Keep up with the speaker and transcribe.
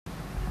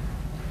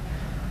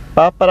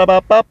Ba ba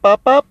ba ba ba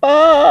ba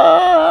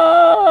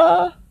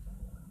ba.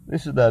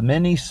 This is the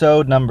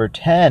Minisode number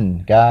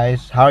 10,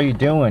 guys. How are you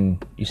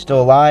doing? You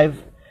still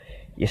alive?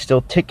 You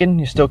still ticking?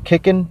 You still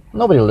kicking?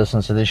 Nobody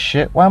listens to this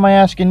shit. Why am I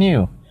asking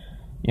you?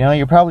 You know,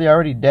 you're probably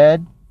already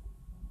dead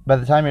by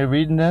the time you're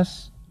reading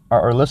this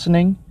or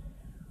listening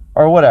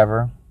or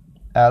whatever.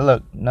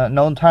 Look,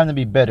 no time to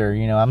be bitter.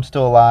 You know, I'm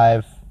still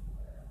alive.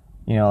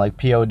 You know, like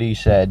POD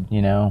said.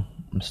 You know,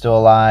 I'm still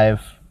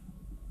alive.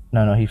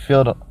 No, he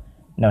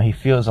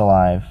feels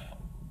alive.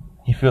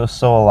 He feels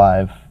so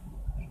alive.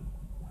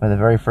 For the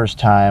very first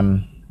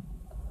time,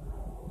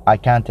 I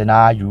can't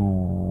deny you.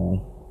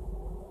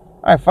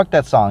 Alright, fuck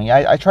that song.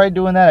 I tried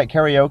doing that at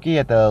karaoke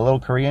at the little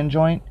Korean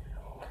joint.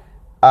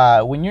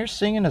 When you're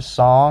singing a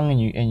song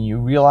and you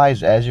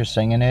realize as you're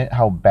singing it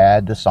how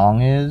bad the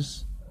song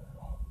is,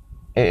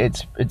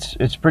 it's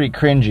pretty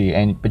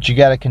cringy. But you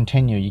gotta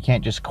continue. You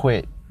can't just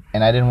quit.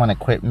 And I didn't want to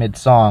quit mid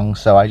song,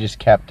 so I just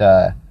kept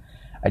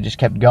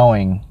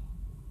going.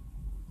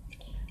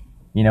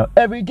 You know,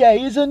 every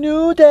day is a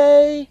new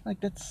day.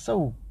 Like, that's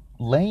so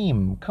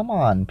lame. Come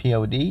on,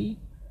 POD.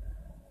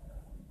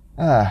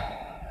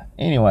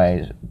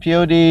 Anyways,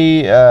 POD,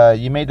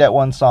 you made that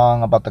one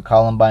song about the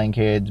Columbine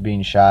kids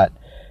being shot.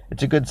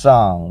 It's a good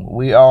song.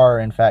 We are,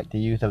 in fact, the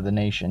youth of the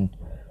nation.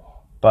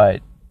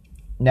 But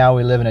now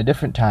we live in a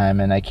different time,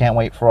 and I can't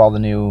wait for all the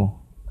new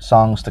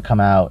songs to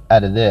come out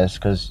of this,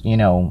 because, you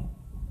know,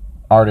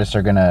 artists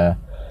are they're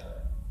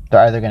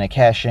either gonna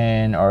cash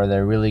in, or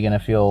they're really gonna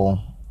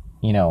feel,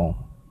 you know,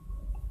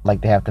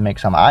 like they have to make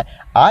some.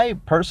 I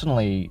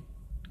personally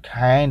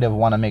kind of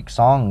want to make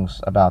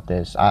songs about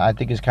this. I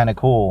think it's kind of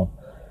cool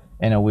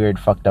in a weird,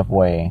 fucked up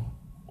way.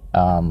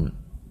 I'm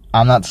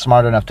not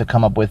smart enough to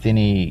come up with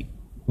any,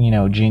 you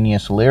know,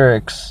 genius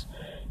lyrics.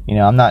 You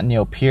know, I'm not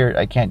Neil Peart.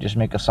 I can't just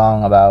make a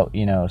song about,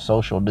 you know,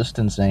 social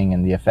distancing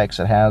and the effects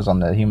it has on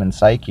the human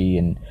psyche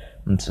and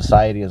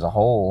society as a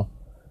whole.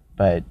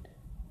 But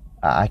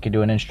I could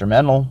do an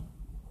instrumental,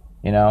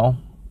 you know.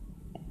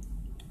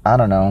 I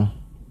don't know.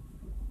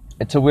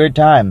 It's a weird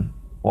time.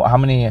 Well, how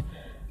many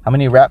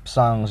rap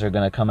songs are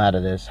gonna come out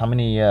of this? How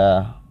many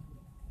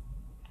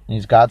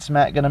is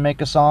Godsmack gonna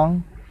make a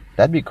song?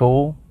 That'd be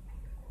cool.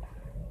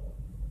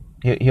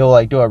 He'll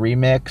like do a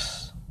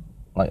remix,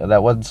 like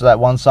that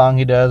one song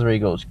he does where he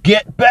goes,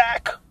 "Get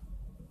back."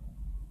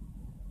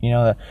 You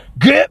know,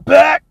 "Get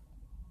back."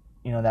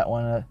 You know that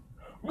one,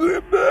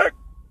 "Get back."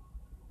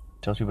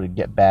 Tells people to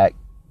get back.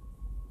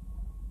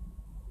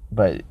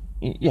 But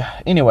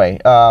yeah, anyway,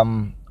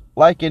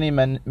 like any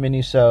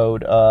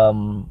minisode,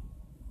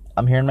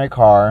 I'm here in my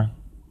car.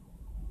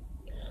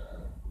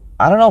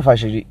 I don't know if I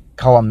should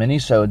call them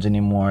minisodes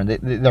anymore. They're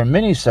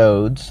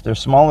minisodes. They're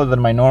smaller than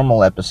my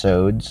normal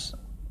episodes,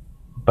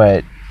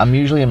 but I'm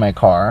usually in my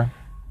car,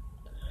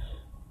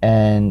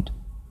 and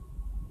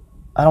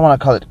I don't want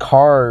to call it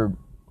car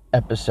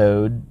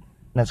episode.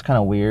 That's kind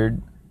of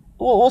weird.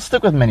 We'll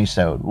stick with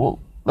minisode.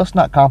 Let's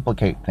not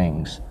complicate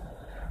things.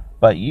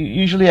 But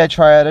usually I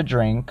try out a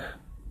drink.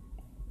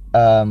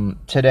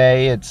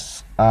 Today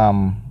it's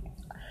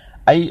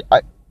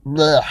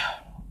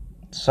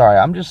sorry,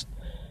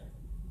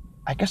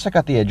 I guess I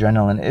got the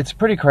adrenaline. It's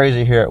pretty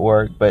crazy here at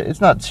work, but it's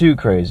not too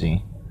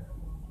crazy.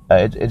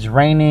 It's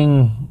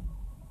raining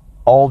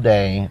all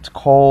day. It's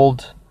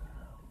cold.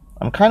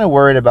 I'm kind of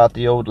worried about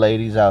the old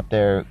ladies out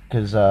there,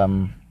 because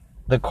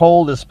the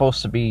cold is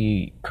supposed to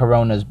be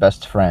Corona's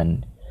best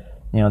friend.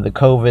 You know, the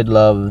COVID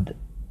loved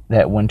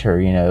that winter.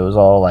 You know, it was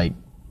all like,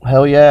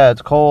 hell yeah,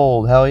 it's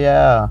cold, hell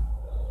yeah.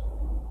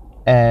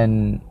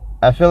 And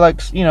I feel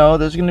like, you know,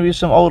 there's going to be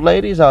some old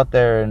ladies out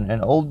there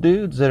and old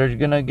dudes that are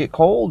going to get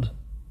cold.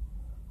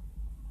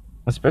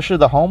 Especially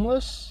the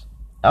homeless.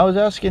 I was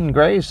asking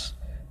Grace,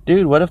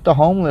 dude, what if the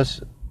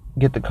homeless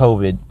get the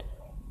COVID?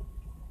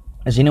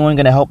 Is anyone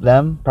going to help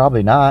them?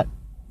 Probably not.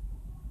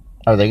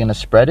 Are they going to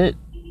spread it?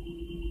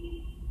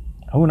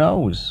 Who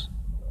knows?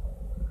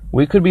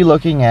 We could be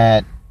looking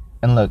at,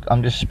 and look,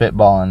 I'm just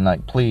spitballing,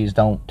 like, please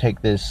don't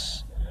take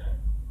this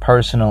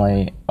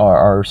personally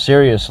or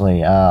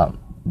seriously.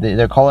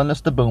 They're calling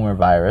this the boomer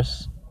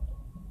virus.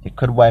 It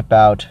could wipe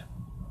out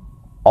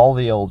all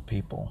the old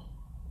people.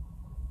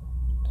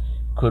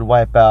 Could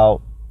wipe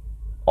out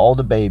all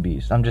the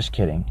babies. I'm just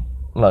kidding.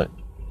 Look,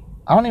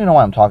 I don't even know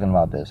why I'm talking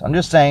about this. I'm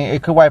just saying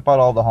it could wipe out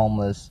all the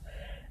homeless.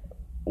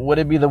 Would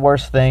it be the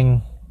worst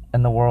thing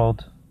in the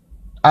world?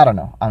 I don't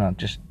know.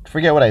 Just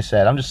forget what I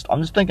said. I'm just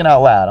thinking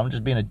out loud. I'm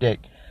just being a dick.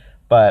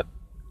 But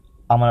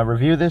I'm gonna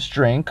review this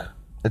drink.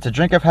 It's a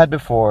drink I've had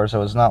before,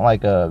 so it's not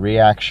like a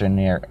reaction.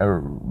 It's not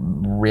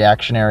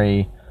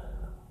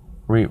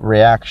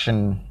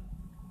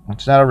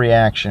a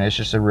reaction. It's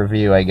just a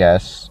review, I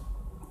guess.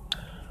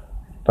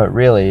 But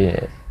really,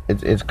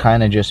 it's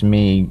kind of just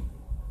me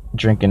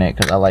drinking it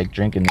because I like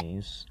drinking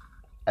these.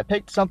 I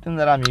picked something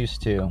that I'm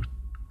used to,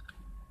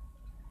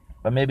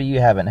 but maybe you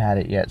haven't had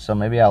it yet, so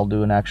maybe I'll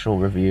do an actual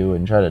review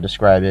and try to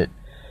describe it.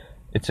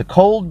 It's a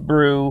cold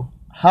brew,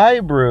 high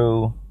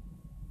brew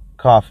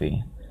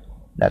coffee.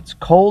 That's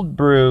cold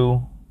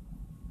brew.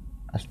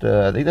 I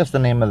think that's the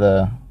name of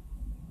the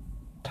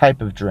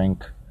type of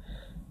drink.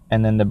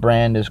 And then the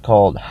brand is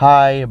called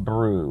High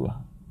Brew.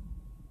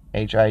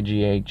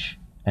 High,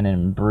 and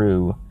then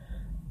Brew,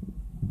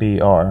 Brew.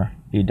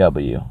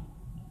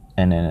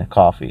 And then a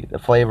coffee. The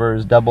flavor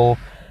is double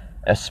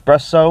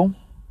espresso,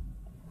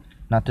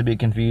 not to be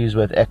confused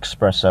with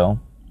espresso.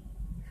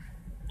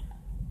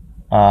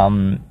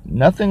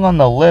 Nothing on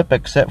the lip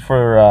except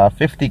for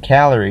 50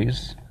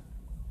 calories.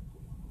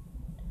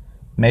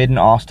 Made in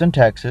Austin,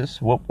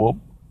 Texas. Whoop whoop.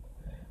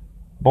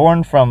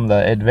 Born from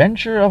the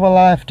adventure of a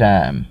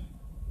lifetime.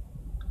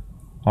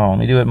 Hold on, let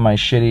me do it in my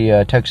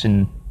shitty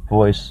Texan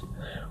voice.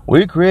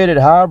 We created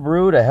High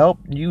Brew to help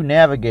you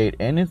navigate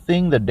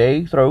anything the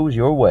day throws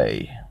your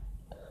way.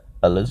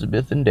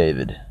 Elizabeth and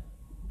David.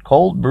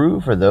 Cold brew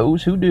for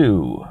those who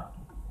do.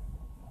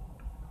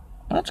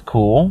 That's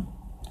cool.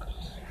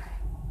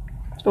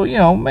 So,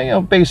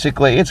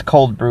 basically, it's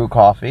cold brew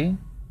coffee.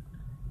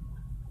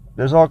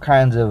 There's all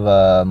kinds of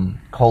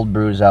cold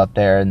brews out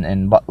there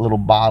in little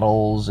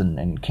bottles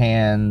and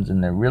cans,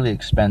 and they're really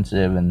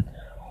expensive. And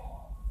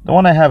the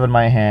one I have in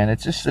my hand,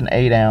 it's just an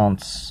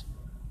 8-ounce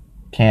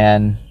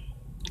can,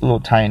 a little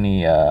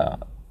tiny, it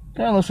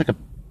looks like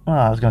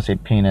I was going to say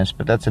penis,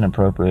 but that's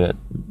inappropriate.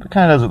 It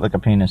kind of does look like a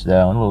penis,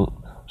 though, a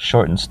little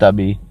short and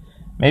stubby.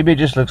 Maybe it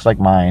just looks like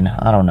mine,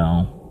 I don't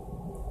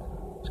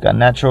know. It's got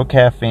natural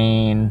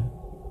caffeine.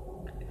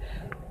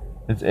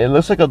 It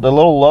looks like the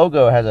little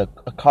logo has a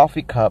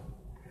coffee cup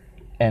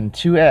and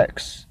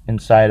 2X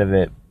inside of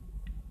it.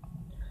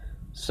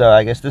 So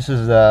I guess this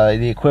is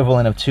the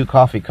equivalent of 2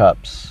 coffee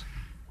cups.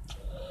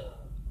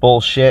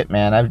 Bullshit,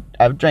 man.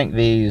 I've drank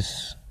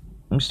these.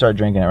 Let me start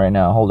drinking it right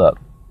now. Hold up.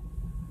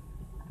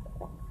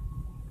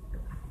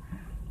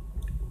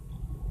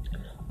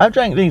 I've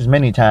drank these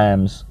many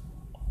times,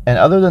 and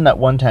other than that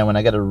one time when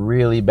I got a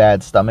really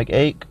bad stomach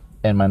ache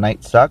and my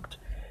night sucked,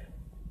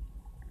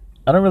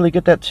 I don't really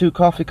get that 2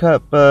 coffee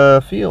cup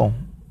feel.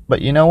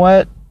 But you know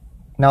what?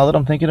 Now that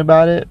I'm thinking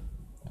about it,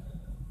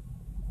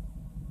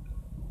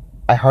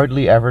 I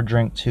hardly ever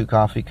drink 2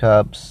 coffee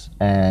cups,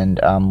 and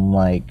I'm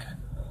like,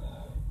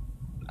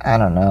 I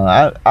don't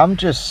know. I'm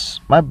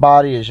just, my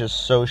body is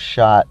just so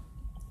shot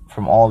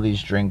from all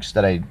these drinks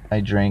that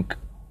I drink.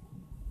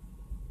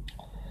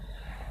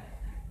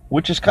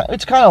 Which is,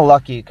 it's kind of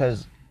lucky,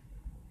 because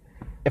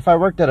if I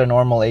worked at a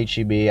normal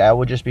HEB, I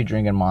would just be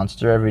drinking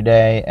Monster every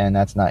day, and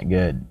that's not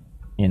good,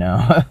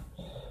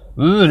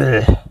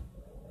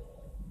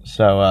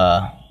 So,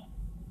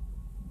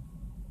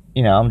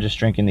 I'm just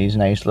drinking these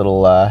nice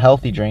little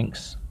healthy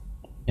drinks,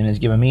 and it's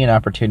giving me an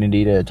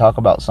opportunity to talk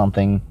about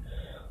something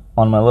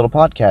on my little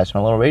podcast,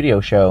 my little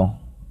radio show,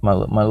 my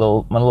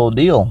little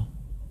deal.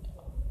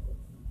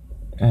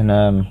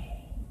 And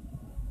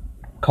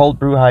cold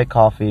brew high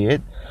coffee.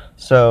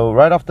 So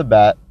right off the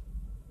bat,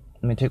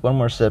 let me take one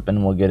more sip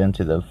and we'll get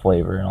into the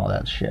flavor and all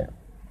that shit.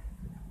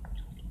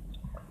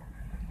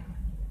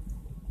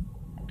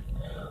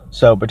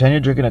 So pretend you're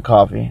drinking a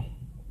coffee.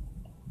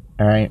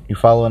 Alright, you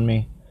following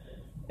me?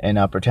 And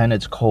pretend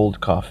it's cold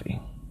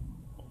coffee.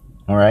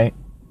 Alright?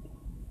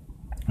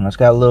 And it's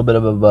got a little bit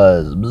of a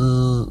buzz.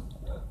 Bzz.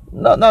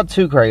 Not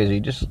too crazy.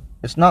 Just,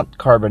 it's not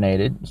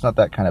carbonated. It's not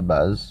that kind of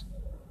buzz.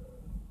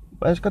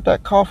 But it's got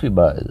that coffee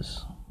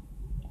buzz.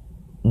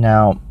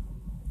 Now,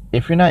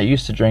 if you're not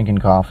used to drinking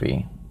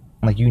coffee,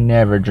 like you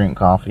never drink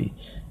coffee,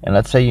 and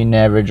let's say you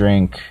never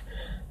drink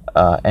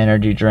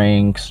energy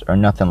drinks or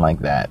nothing like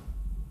that,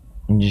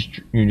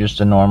 you're just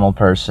a normal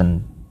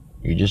person,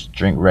 you just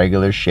drink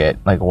regular shit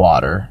like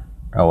water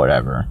or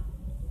whatever.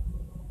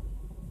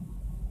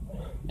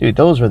 Dude,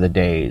 those were the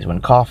days when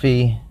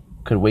coffee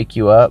could wake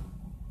you up.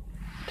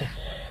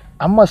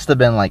 I must have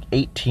been like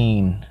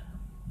 18,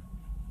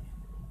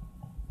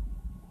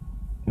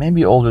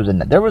 maybe older than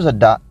that. There was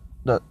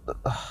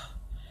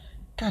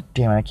God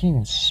damn it, I can't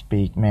even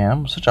speak, man.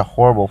 I'm such a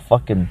horrible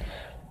fucking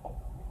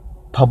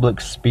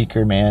public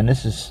speaker, man.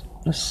 This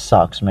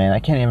sucks, man. I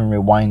can't even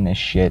rewind this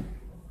shit.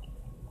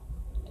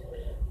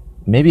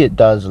 Maybe it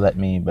does let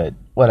me, but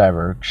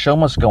whatever. Show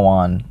must go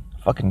on.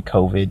 Fucking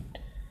COVID.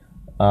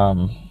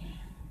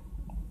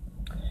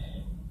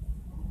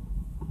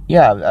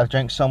 Yeah, I've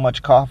drank so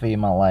much coffee in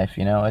my life,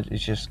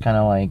 It's just kind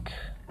of like,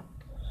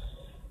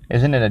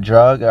 isn't it a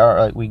drug? Or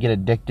like we get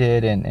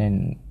addicted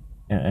and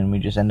we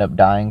just end up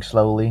dying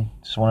slowly.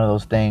 It's one of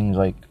those things,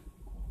 like,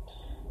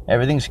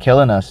 everything's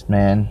killing us,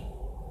 man.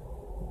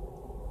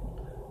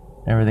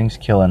 Everything's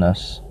killing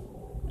us.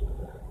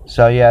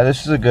 So yeah,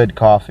 this is a good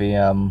coffee.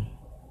 I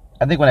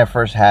think when I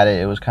first had it,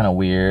 it was kind of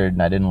weird,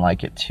 and I didn't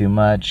like it too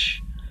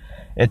much.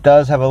 It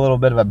does have a little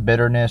bit of a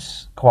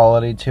bitterness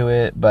quality to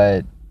it,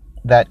 but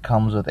that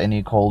comes with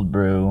any cold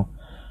brew.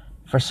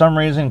 For some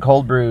reason,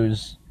 cold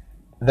brews,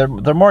 they're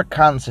more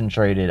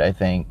concentrated, I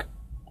think,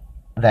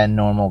 than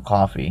normal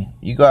coffee.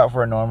 You go out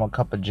for a normal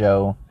cup of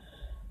joe,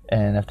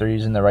 and if they're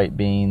using the right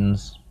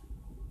beans,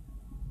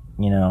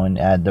 and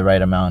add the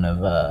right amount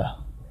of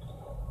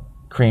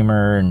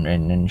creamer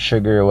and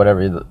sugar, or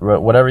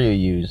whatever you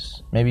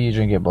use. Maybe you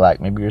drink it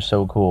black. Maybe you're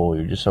so cool.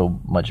 You're just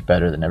so much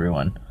better than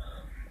everyone.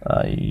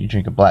 You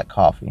drink a black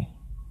coffee.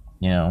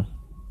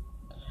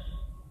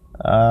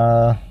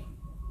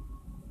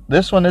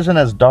 This one isn't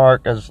as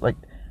dark as, like,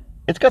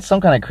 it's got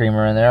some kind of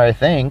creamer in there, I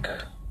think.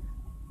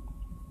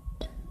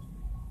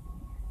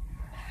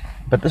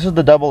 But this is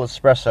the double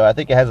espresso. I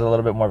think it has a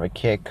little bit more of a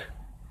kick.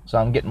 So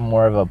I'm getting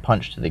more of a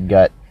punch to the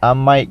gut. I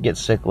might get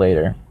sick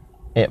later.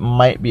 It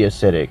might be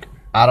acidic.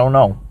 I don't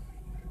know.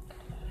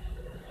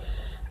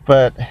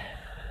 But,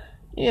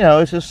 you know,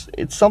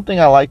 it's something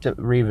I like to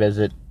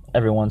revisit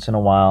every once in a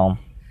while.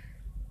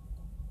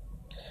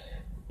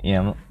 You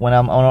know, when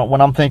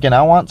I'm thinking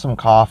I want some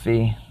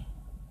coffee,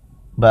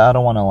 but I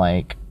don't want to,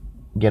 like,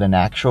 get an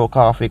actual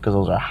coffee because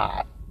those are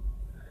hot.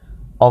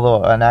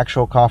 Although an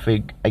actual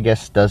coffee, I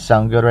guess, does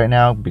sound good right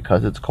now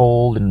because it's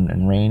cold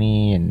and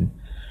rainy. And,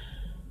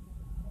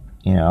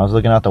 you know, I was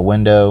looking out the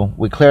window.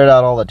 We cleared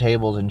out all the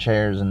tables and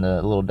chairs in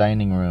the little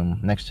dining room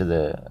next to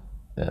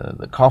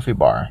the coffee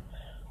bar.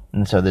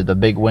 And so the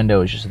big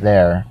window is just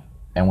there.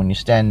 And when you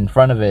stand in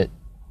front of it,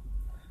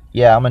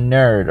 yeah, I'm a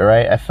nerd,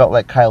 alright? I felt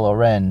like Kylo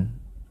Ren,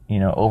 you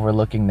know,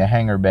 overlooking the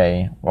hangar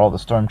bay where all the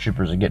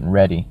stormtroopers are getting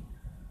ready.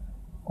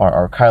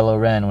 Or Kylo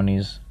Ren when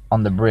he's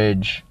on the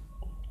bridge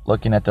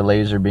looking at the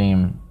laser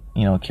beam,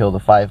 you know, kill the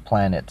 5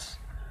 planets.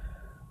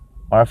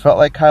 Or I felt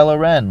like Kylo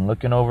Ren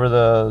looking over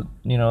the,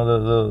 you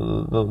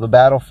know, the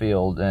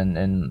battlefield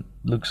and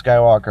Luke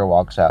Skywalker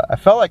walks out. I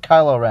felt like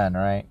Kylo Ren,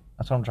 right?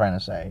 That's what I'm trying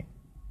to say.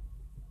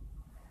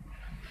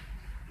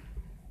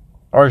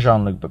 Or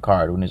Jean-Luc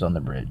Picard when he's on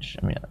the bridge.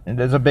 I mean,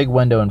 there's a big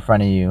window in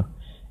front of you,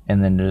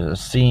 and then there's a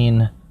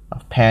scene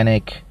of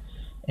panic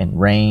and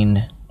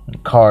rain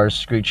and cars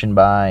screeching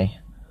by,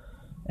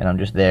 and I'm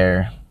just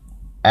there.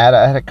 I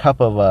had a cup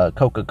of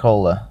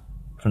Coca-Cola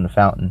from the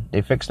fountain.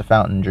 They fixed the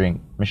fountain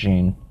drink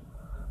machine.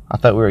 I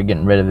thought we were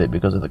getting rid of it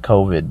because of the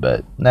COVID,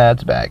 but nah,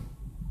 it's back.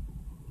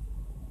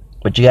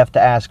 But you have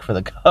to ask for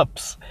the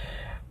cups.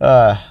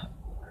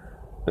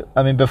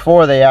 I mean,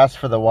 before they asked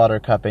for the water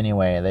cup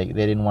anyway. They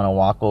didn't want to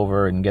walk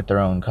over and get their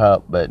own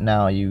cup, but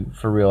now you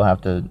for real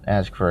have to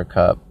ask for a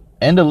cup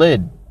and a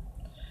lid,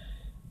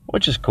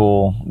 which is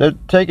cool. They're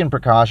taking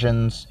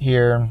precautions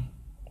here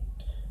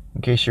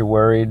in case you're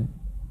worried.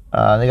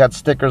 They got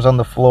stickers on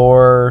the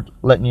floor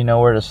letting you know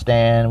where to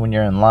stand when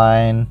you're in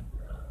line.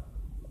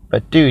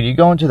 But dude, you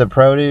go into the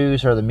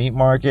produce or the meat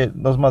market,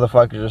 those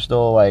motherfuckers are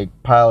still like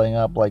piling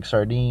up like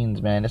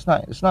sardines, man. It's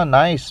not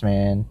nice,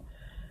 man.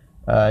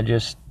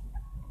 Just,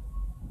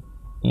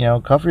 you know,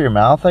 cover your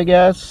mouth, I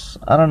guess.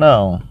 I don't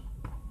know.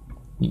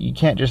 You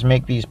can't just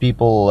make these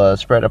people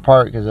spread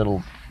apart because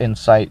it'll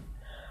incite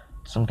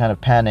some kind of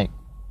panic.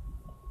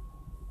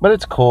 But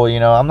it's cool, you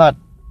know. I'm not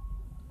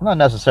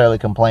necessarily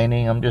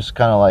complaining. I'm just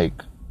kind of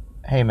like,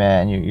 hey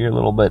man, you're a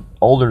little bit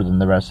older than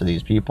the rest of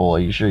these people. Are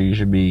you sure you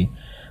should be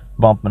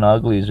bumping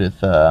uglies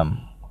with, I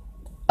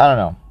don't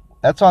know.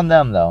 That's on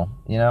them though.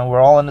 You know, we're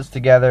all in this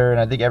together,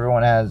 and I think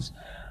everyone has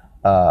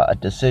a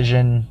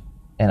decision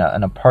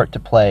and a part to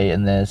play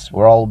in this.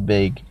 We're all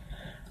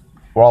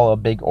a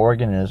big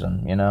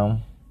organism, you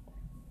know.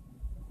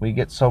 We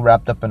get so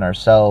wrapped up in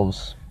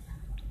ourselves,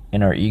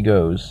 in our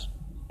egos.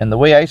 And the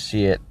way I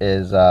see it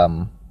is, I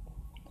don't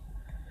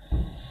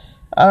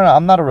know,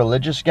 I'm not a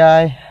religious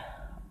guy.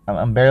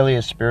 I'm barely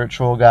a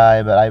spiritual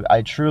guy, but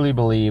I truly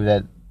believe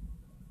that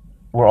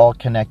we're all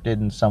connected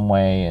in some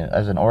way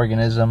as an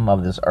organism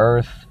of this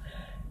earth,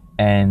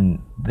 and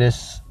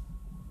this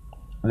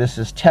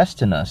is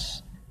testing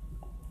us.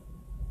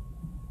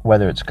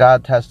 Whether it's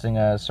God testing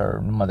us, or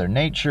Mother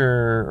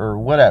Nature, or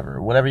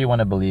whatever you want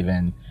to believe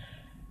in,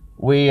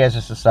 we as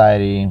a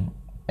society,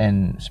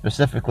 and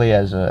specifically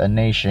as a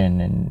nation,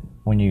 and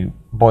when you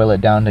boil it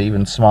down to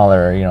even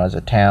smaller, you know, as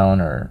a town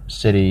or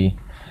city,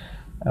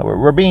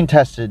 we're being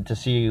tested to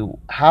see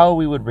how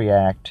we would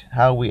react,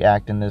 how we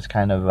act in this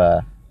kind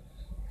of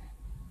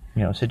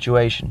you know,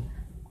 situation.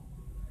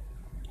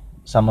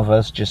 Some of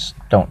us just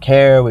don't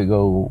care. We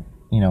go,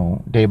 you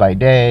know, day by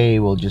day.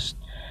 We'll just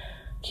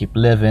keep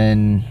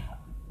living.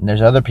 And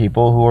there's other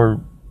people who are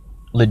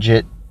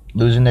legit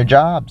losing their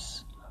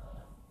jobs,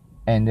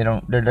 and they're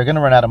going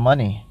to run out of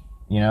money,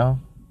 you know.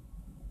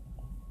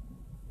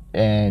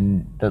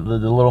 And the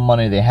little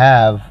money they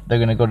have, they're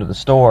going to go to the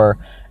store,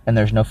 and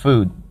there's no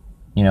food.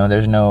 You know,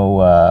 there's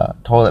no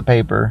toilet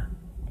paper.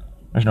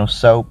 There's no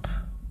soap.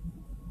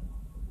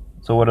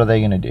 So what are they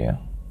going to do?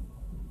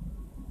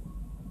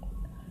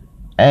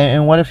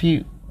 And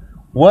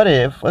what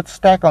if, let's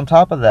stack on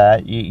top of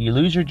that, you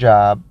lose your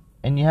job,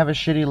 and you have a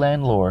shitty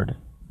landlord,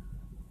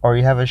 or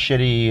you have a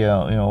shitty, you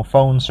know,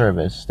 phone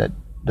service that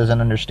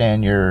doesn't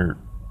understand your,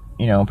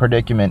 you know,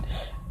 predicament,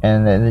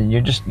 and then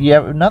you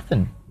have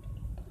nothing.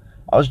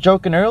 I was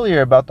joking earlier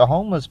about the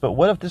homeless, but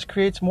what if this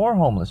creates more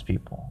homeless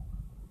people?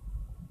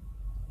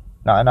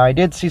 Now I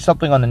did see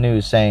something on the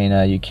news saying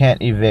you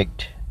can't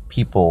evict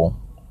people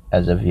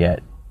as of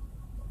yet.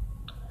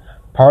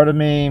 Part of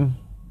me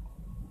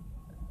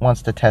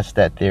wants to test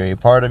that theory.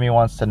 Part of me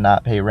wants to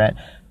not pay rent.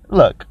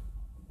 Look,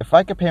 if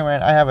I could pay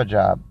rent, I have a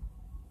job.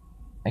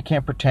 I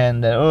can't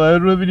pretend that, oh, I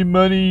don't have any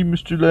money,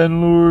 Mr.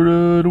 Landlord.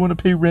 I don't want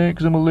to pay rent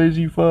because I'm a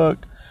lazy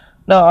fuck.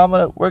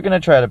 No, we're gonna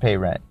try to pay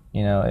rent.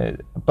 You know,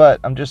 but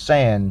I'm just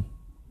saying,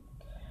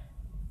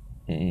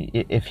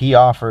 if he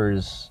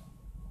offers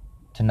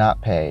to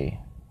not pay,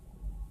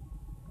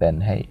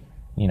 then hey,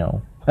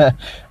 I'm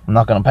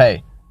not gonna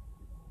pay.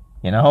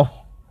 I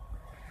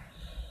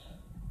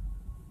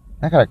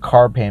got a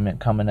car payment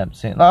coming up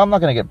soon. No, I'm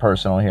not gonna get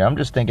personal here. I'm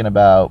just thinking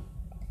about.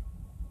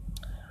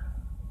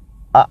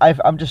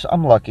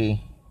 I'm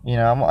lucky.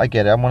 I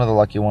get it. I'm one of the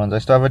lucky ones. I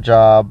still have a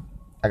job.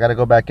 I got to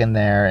go back in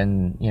there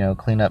and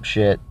clean up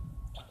shit,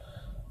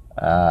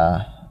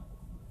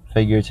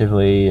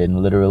 figuratively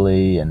and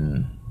literally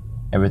and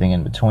everything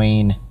in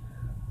between.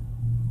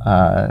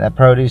 That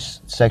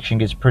produce section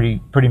gets pretty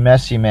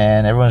messy,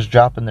 man. Everyone's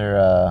dropping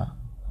their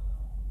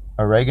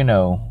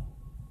oregano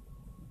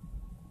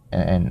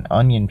and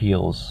onion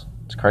peels.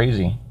 It's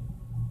crazy.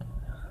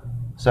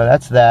 So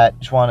that's that.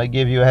 Just want to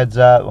give you a heads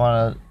up.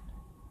 Want to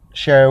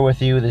share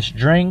with you this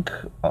drink.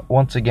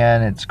 Once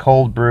again, it's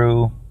cold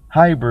brew,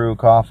 high brew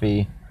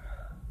coffee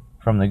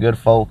from the good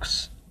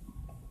folks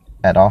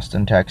at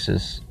Austin,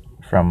 Texas.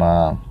 From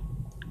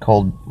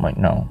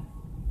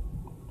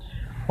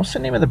what's the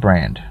name of the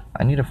brand?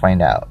 I need to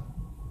find out.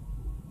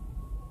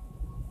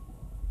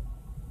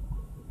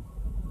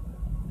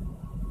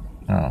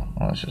 Oh,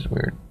 well, that's just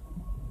weird.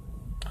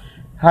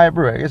 High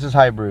brew. I guess it's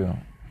high brew.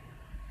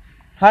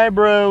 High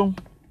brew,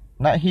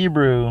 not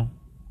Hebrew.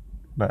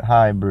 But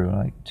high brew,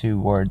 like 2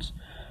 words.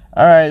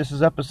 Alright, this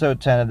is episode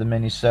 10 of the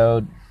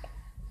Minisode.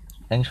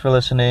 Thanks for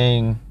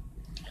listening.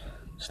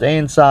 Stay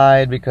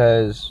inside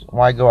because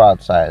why go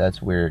outside?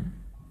 That's weird.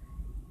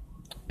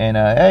 And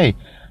hey,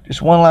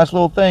 just one last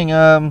little thing.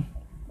 If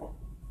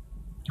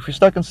you're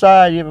stuck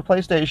inside, you have a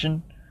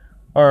PlayStation,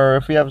 or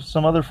if you have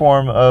some other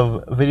form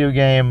of video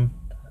game,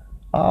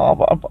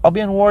 I'll be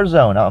in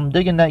Warzone. I'm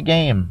digging that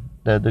game.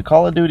 The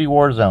Call of Duty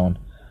Warzone.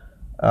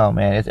 Oh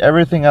man, it's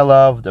everything I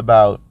loved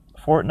about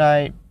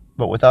Fortnite,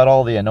 but without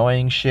all the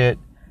annoying shit.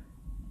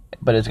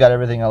 But it's got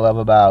everything I love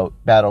about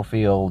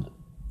Battlefield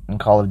and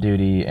Call of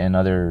Duty and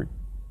other,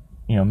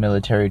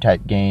 military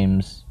type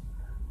games.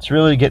 It's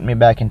really getting me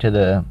back into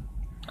the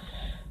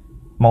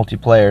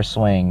multiplayer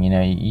swing.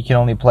 You can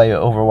only play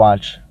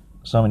Overwatch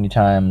so many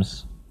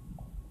times.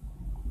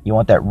 You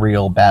want that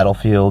real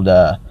Battlefield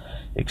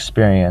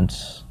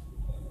experience.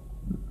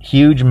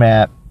 Huge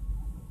map.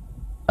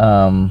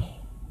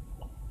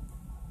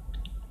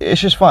 It's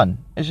just fun.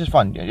 Just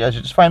find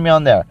me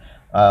on there.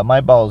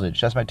 My Ballsage.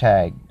 That's my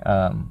tag.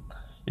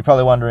 You're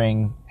probably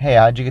wondering, hey,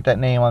 how'd you get that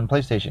name on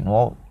PlayStation?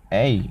 Well,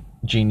 hey,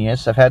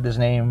 genius. I've had this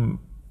name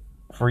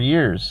for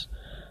years.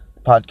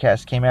 The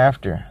podcast came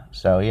after.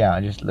 So yeah,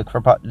 just look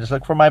for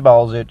My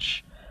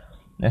Ballsage.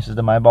 This is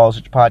the My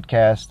Ballsage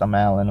podcast. I'm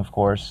Alan, of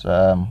course.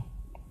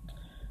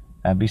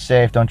 Be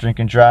safe. Don't drink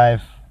and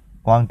drive.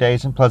 Long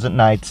days and pleasant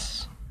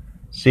nights.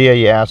 See ya,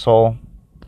 you asshole.